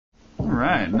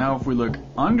Alright, now if we look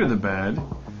under the bed,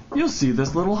 you'll see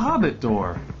this little hobbit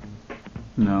door.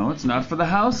 No, it's not for the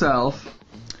house elf.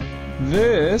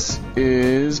 This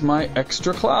is my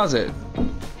extra closet.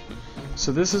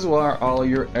 So this is where all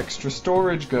your extra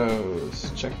storage goes.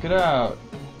 Check it out.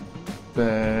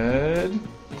 Bed,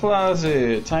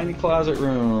 closet, tiny closet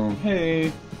room.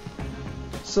 Hey.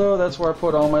 So that's where I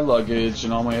put all my luggage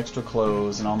and all my extra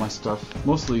clothes and all my stuff.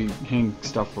 Mostly hang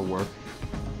stuff for work.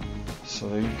 So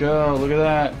there you go. Look at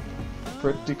that.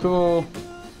 Pretty cool.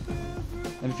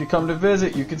 And if you come to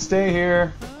visit, you can stay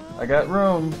here. I got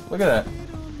room. Look at that.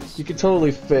 You could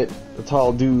totally fit a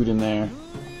tall dude in there.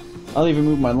 I'll even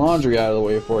move my laundry out of the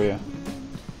way for you.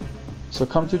 So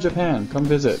come to Japan. Come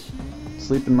visit.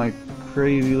 Sleep in my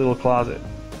crazy little closet.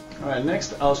 Alright,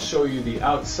 next I'll show you the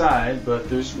outside, but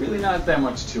there's really not that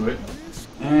much to it.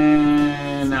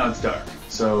 And now it's dark,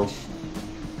 so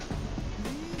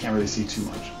can't really see too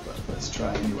much, but let's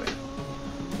try anyway.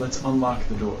 Let's unlock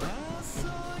the door.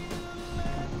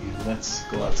 And let's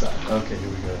go outside. Okay, here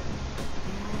we go.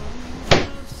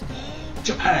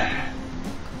 Japan!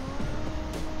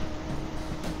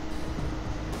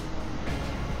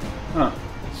 Huh.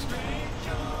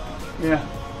 Yeah.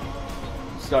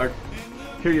 It's dark.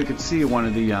 Here you can see one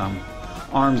of the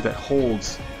arms that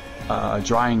holds a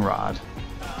drying rod.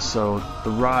 So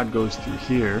the rod goes through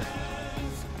here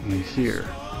and here.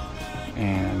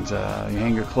 And you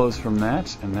hang your clothes from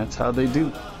that, and that's how they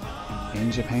do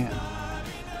in Japan.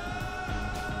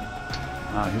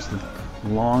 Here's the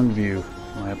long view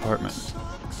of my apartment.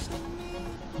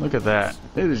 Look at that.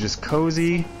 It is just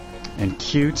cozy and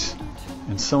cute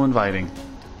and so inviting.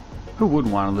 Who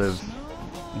wouldn't want to live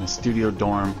in a studio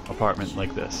dorm apartment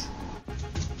like this?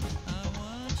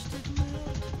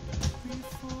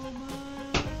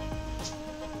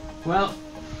 Well,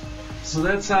 so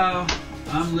that's how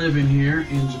I'm living here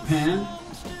in Japan,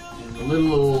 in a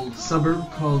little old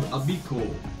suburb called Abiko,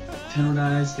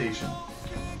 Tenodai Station.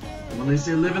 And when they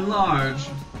say living large,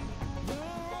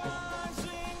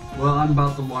 well, I'm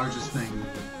about the largest thing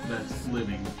that's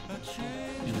living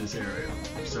in this area.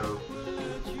 So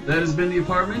that has been the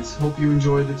apartments. Hope you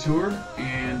enjoyed the tour,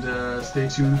 and stay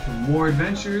tuned for more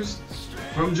adventures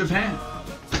from Japan.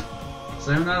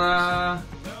 Sayonara!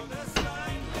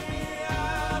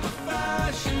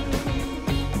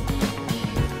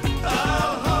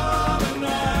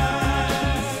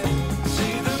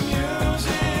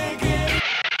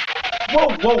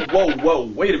 Whoa, whoa, whoa, whoa,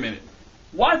 wait a minute.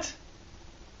 What?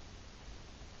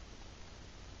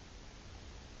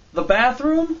 The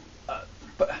bathroom?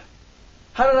 But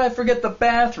how did I forget the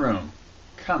bathroom?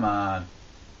 Come on.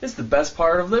 It's the best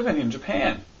part of living in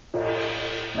Japan.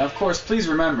 Now, of course, please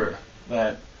remember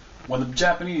that when the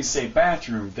Japanese say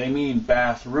bathroom, they mean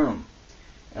bathroom.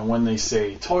 And when they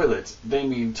say toilet, they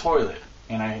mean toilet.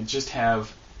 And I just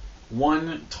have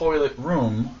one toilet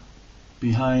room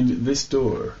behind this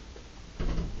door.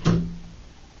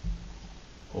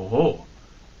 Oh,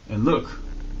 and look.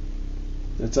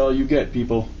 That's all you get,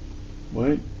 people.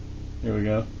 Wait. Here we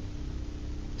go.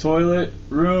 Toilet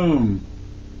room.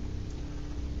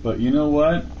 But you know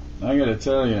what? I gotta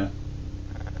tell you.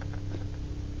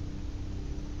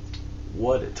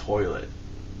 What a toilet.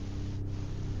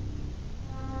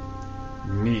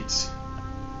 Meet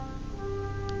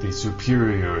the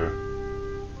superior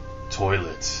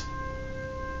toilet.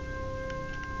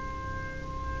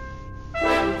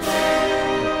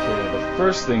 Okay, the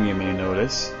first thing you may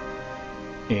notice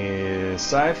is,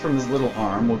 aside from this little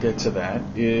arm, we'll get to that,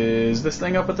 is this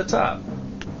thing up at the top.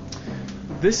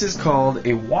 This is called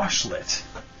a washlet,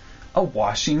 a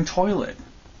washing toilet.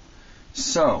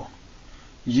 So,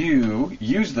 you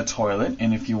use the toilet,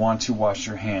 and if you want to wash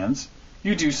your hands,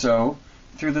 you do so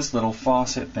through this little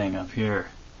faucet thing up here.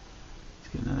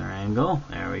 Let's get another angle.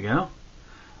 There we go.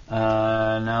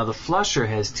 Now the flusher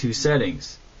has two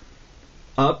settings.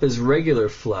 Up is regular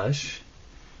flush,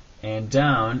 and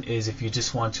down is if you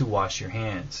just want to wash your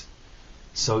hands.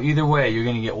 So either way, you're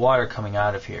going to get water coming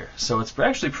out of here. So it's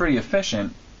actually pretty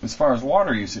efficient as far as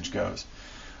water usage goes.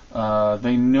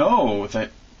 They know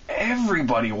that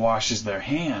everybody washes their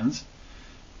hands.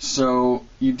 So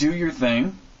you do your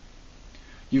thing,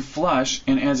 you flush,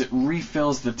 and as it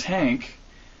refills the tank,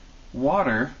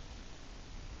 water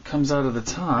comes out of the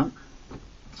top.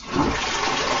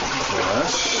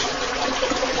 Flush.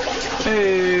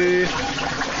 Hey!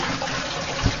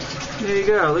 There you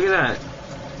go, look at that.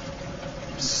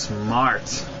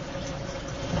 Smart.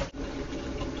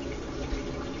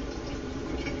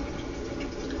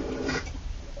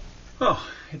 Oh,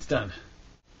 it's done.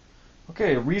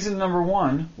 Okay, reason number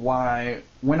one why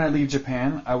when I leave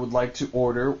Japan I would like to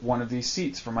order one of these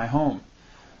seats for my home.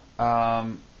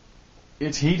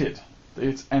 it's heated.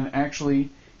 It's an actually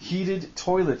heated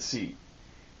toilet seat.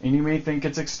 And you may think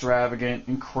it's extravagant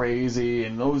and crazy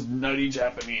and those nutty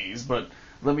Japanese, but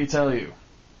let me tell you,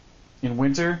 in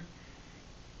winter,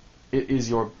 it is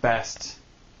your best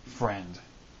friend.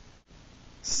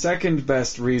 Second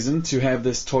best reason to have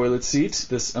this toilet seat,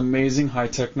 this amazing high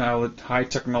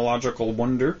technological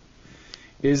wonder,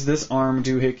 is this arm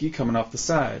doohickey coming off the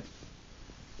side.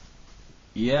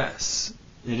 Yes,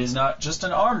 it is not just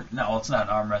an arm. No, it's not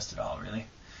an armrest at all, really.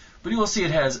 But you will see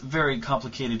it has very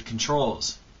complicated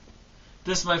controls.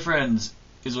 This, my friends,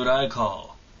 is what I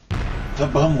call the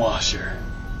bum washer.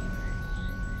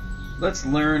 Let's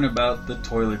learn about the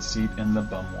toilet seat and the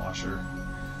bum washer.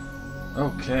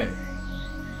 Okay.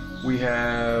 We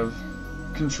have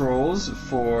controls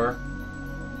for,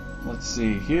 let's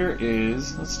see,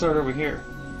 let's start over here.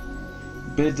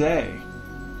 Bidet.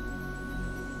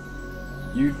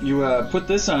 You put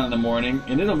this on in the morning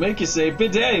and it'll make you say,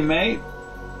 bidet, mate.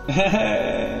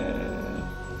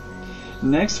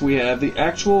 Next we have the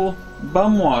actual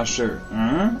bum washer.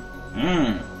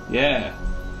 Yeah.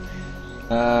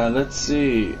 Let's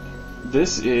see.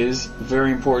 This is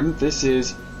very important. This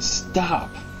is stop.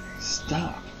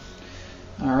 Stop.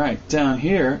 Alright, down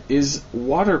here is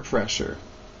water pressure.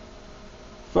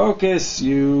 Focus,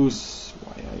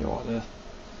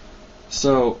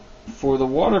 So, for the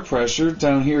water pressure,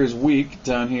 down here is weak,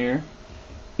 down here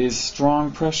is strong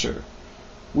pressure.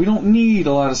 We don't need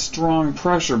a lot of strong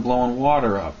pressure blowing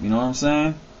water up, you know what I'm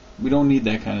saying? We don't need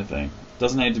that kind of thing.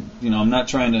 Doesn't have to, I'm not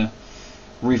trying to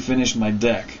refinish my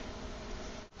deck.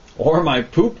 Or my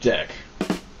poop deck.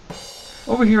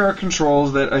 Over here are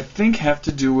controls that I think have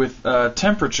to do with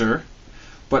temperature,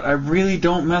 but I really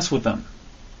don't mess with them.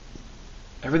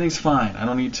 Everything's fine. I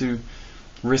don't need to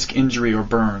risk injury or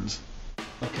burns.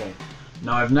 Okay,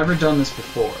 now I've never done this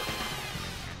before,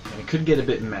 and it could get a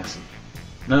bit messy.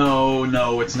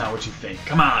 No, it's not what you think.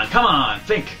 Come on,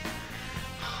 think!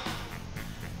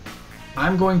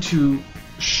 I'm going to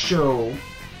show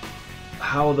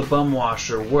how the bum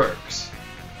washer works,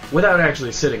 without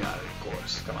actually sitting on it, of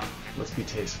course. Come on, let's be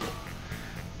tasteful.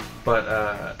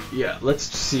 But, yeah, let's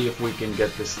see if we can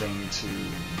get this thing to...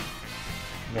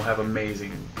 We'll have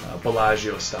amazing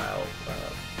Bellagio-style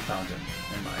fountain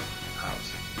in my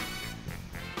house.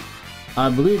 I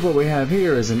believe what we have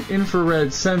here is an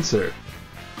infrared sensor,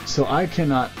 so I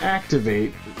cannot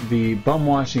activate the bum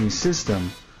washing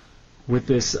system with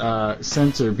this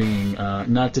sensor being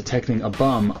not detecting a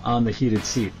bum on the heated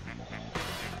seat.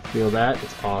 Feel that?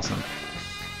 It's awesome.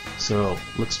 So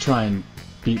let's try and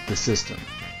beat the system.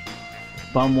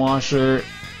 Bum washer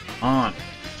on.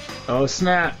 Oh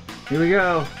snap! Here we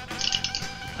go.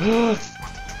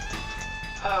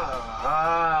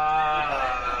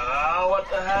 What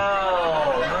the hell?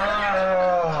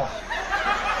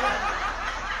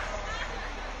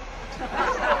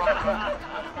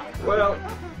 Well,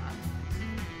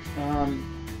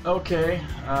 okay.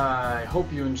 I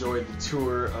hope you enjoyed the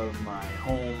tour of my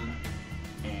home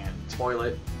and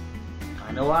toilet.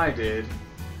 I know I did.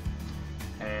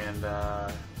 And,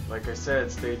 like I said,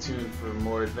 stay tuned for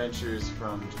more adventures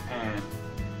from Japan.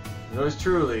 Yours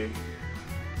truly,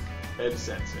 Ed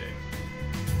Sensei.